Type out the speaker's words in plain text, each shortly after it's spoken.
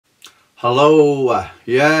Hello,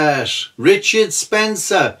 yes, Richard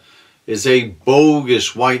Spencer is a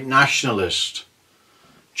bogus white nationalist,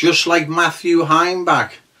 just like Matthew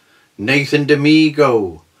Heimbach, Nathan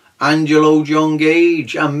D'Amico, Angelo John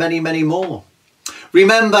Gage and many more.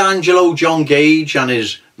 Remember Angelo John Gage and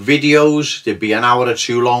his videos? They'd be an hour or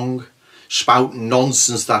two long, spouting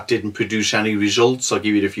nonsense that didn't produce any results. I'll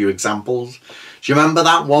give you a few examples. Do you remember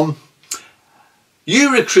that one?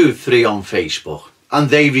 You recruit 3 on Facebook and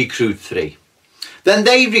they recruit 3. Then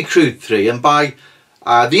they recruit 3, and by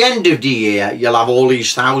the end of the year you'll have all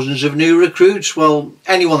these thousands of new recruits. Well,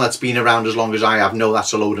 anyone that's been around as long as I have know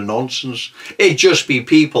that's a load of nonsense. It'd just be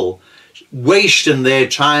people wasting their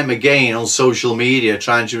time again on social media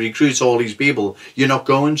trying to recruit all these people. You're not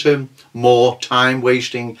going to. More time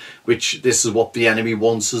wasting, which this is what the enemy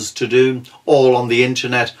wants us to do, all on the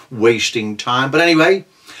internet, wasting time. But anyway,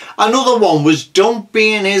 another one was don't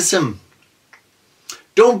be an ism.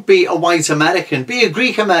 Don't be a white American, be a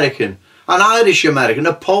Greek American, an Irish American,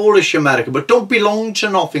 a Polish American, but don't belong to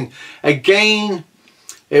nothing. Again,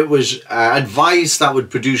 it was advice that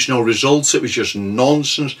would produce no results. It was just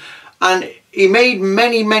nonsense. And he made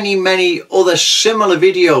many other similar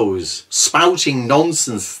videos spouting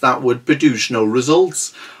nonsense that would produce no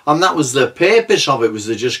results. And that was the purpose of it, was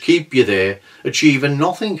to just keep you there, achieving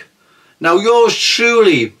nothing. Now, yours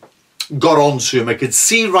truly got onto him. I could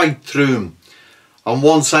see right through him. And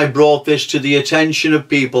once I brought this to the attention of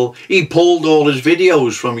people, he pulled all his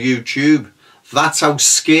videos from YouTube. That's how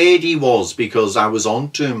scared he was, because I was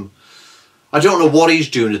onto him. I don't know what he's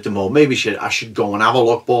doing at the moment. Maybe I should go and have a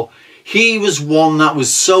look. But he was one that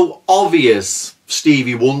was so obvious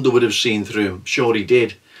Stevie Wonder would have seen through him. Sure he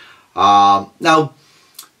did. Now,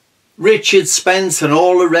 Richard Spencer and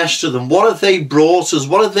all the rest of them, what have they brought us?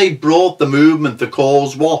 What have they brought the movement, the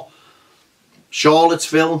cause? What?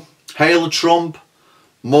 Charlottesville? Hail Trump?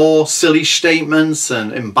 More silly statements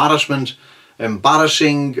and embarrassing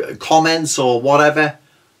comments or whatever.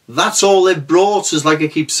 That's all they've brought us, like I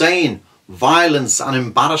keep saying. Violence and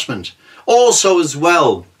embarrassment. Also as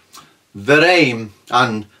well, their aim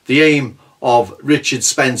and the aim of Richard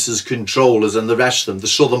Spencer's controllers and the rest of them, the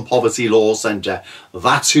Southern Poverty Law Centre,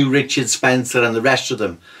 that's who Richard Spencer and the rest of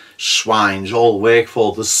them swines all work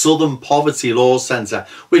for. The Southern Poverty Law Centre,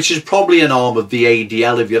 which is probably an arm of the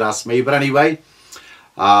ADL if you ask me. But anyway,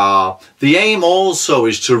 the aim also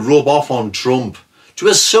is to rub off on Trump, to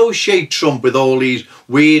associate Trump with all these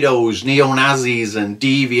weirdos, neo-Nazis and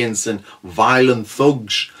deviants and violent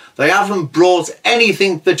thugs. They haven't brought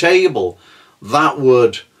anything to the table that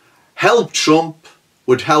would help Trump,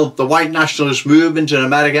 would help the white nationalist movement in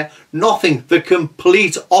America. Nothing. The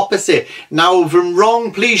complete opposite. Now, if I'm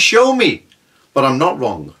wrong, please show me. But I'm not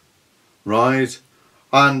wrong. Right?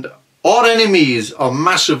 And our enemies are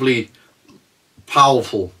massively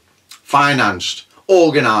powerful, financed,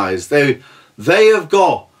 organised. They have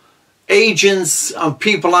got agents and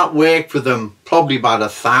people that work for them, probably by the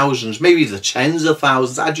thousands, maybe the tens of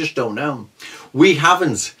thousands. I just don't know. We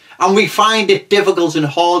haven't. And we find it difficult and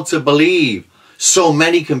hard to believe so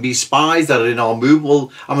many can be spies that are in our movement.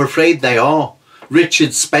 Well, I'm afraid they are.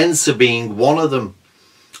 Richard Spencer being one of them.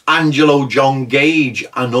 Angelo John Gage,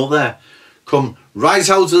 another. Come right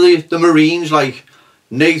out of the Marines, like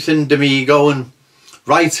Nathan D'Amico, and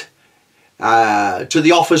right to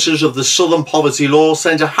the officers of the Southern Poverty Law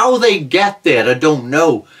Centre. How they get there, I don't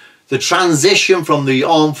know. The transition from the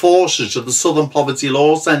armed forces to the Southern Poverty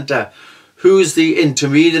Law Centre. Who's the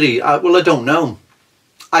intermediary? Well, I don't know.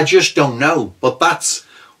 I just don't know. But that's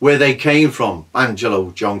where they came from. Angelo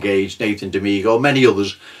John Gage, Nathan D'Amico, many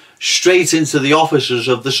others. Straight into the officers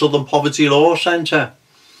of the Southern Poverty Law Centre.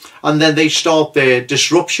 And then they start their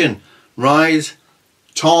disruption, right?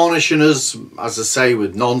 Tarnishing us, as I say,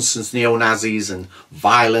 with nonsense, neo-Nazis and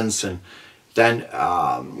violence, and then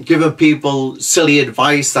giving people silly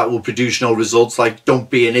advice that will produce no results, like don't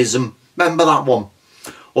be an ism. Remember that one?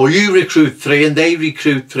 Or you recruit 3 and they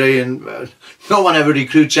recruit 3, and no one ever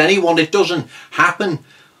recruits anyone. It doesn't happen.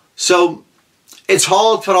 So it's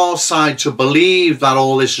hard for our side to believe that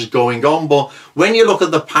all this is going on. But when you look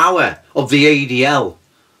at the power of the ADL,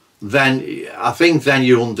 then I think then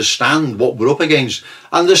you understand what we're up against.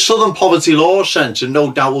 And the Southern Poverty Law Centre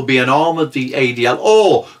no doubt will be an arm of the ADL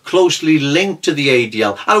or closely linked to the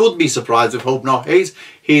ADL. And I wouldn't be surprised if Hope Not Hate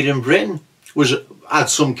here in Britain had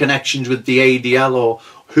some connections with the ADL or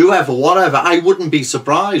whoever, whatever. I wouldn't be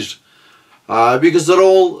surprised because they're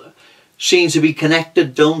all seem to be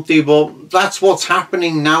connected, don't they? But that's what's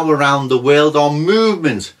happening now around the world. Our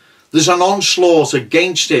movement, there's an onslaught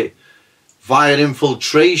against it via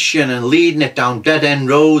infiltration and leading it down dead-end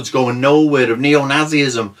roads going nowhere of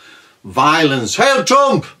neo-Nazism, violence. Hail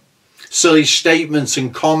Trump! silly statements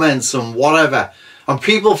and comments and whatever. And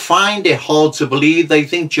people find it hard to believe. They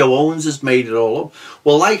think Joe Owens has made it all up.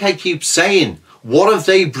 Well, like I keep saying, what have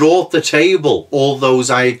they brought to the table? All those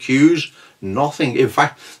I accuse? Nothing. In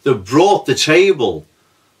fact, they brought to the table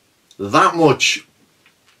that much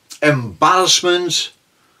embarrassment,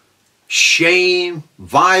 shame,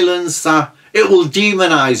 violence, that it will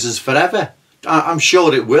demonise us forever. I'm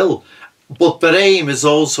sure it will. But their aim is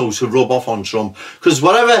also to rub off on Trump, because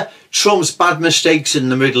whatever Trump's bad mistakes in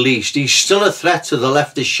the Middle East, he's still a threat to the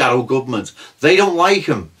leftist shadow government. They don't like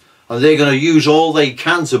him, and they're going to use all they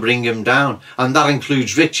can to bring him down. And that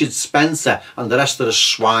includes Richard Spencer and the rest of the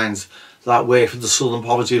swines that work for the Southern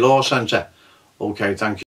Poverty Law Centre. Okay, thank you.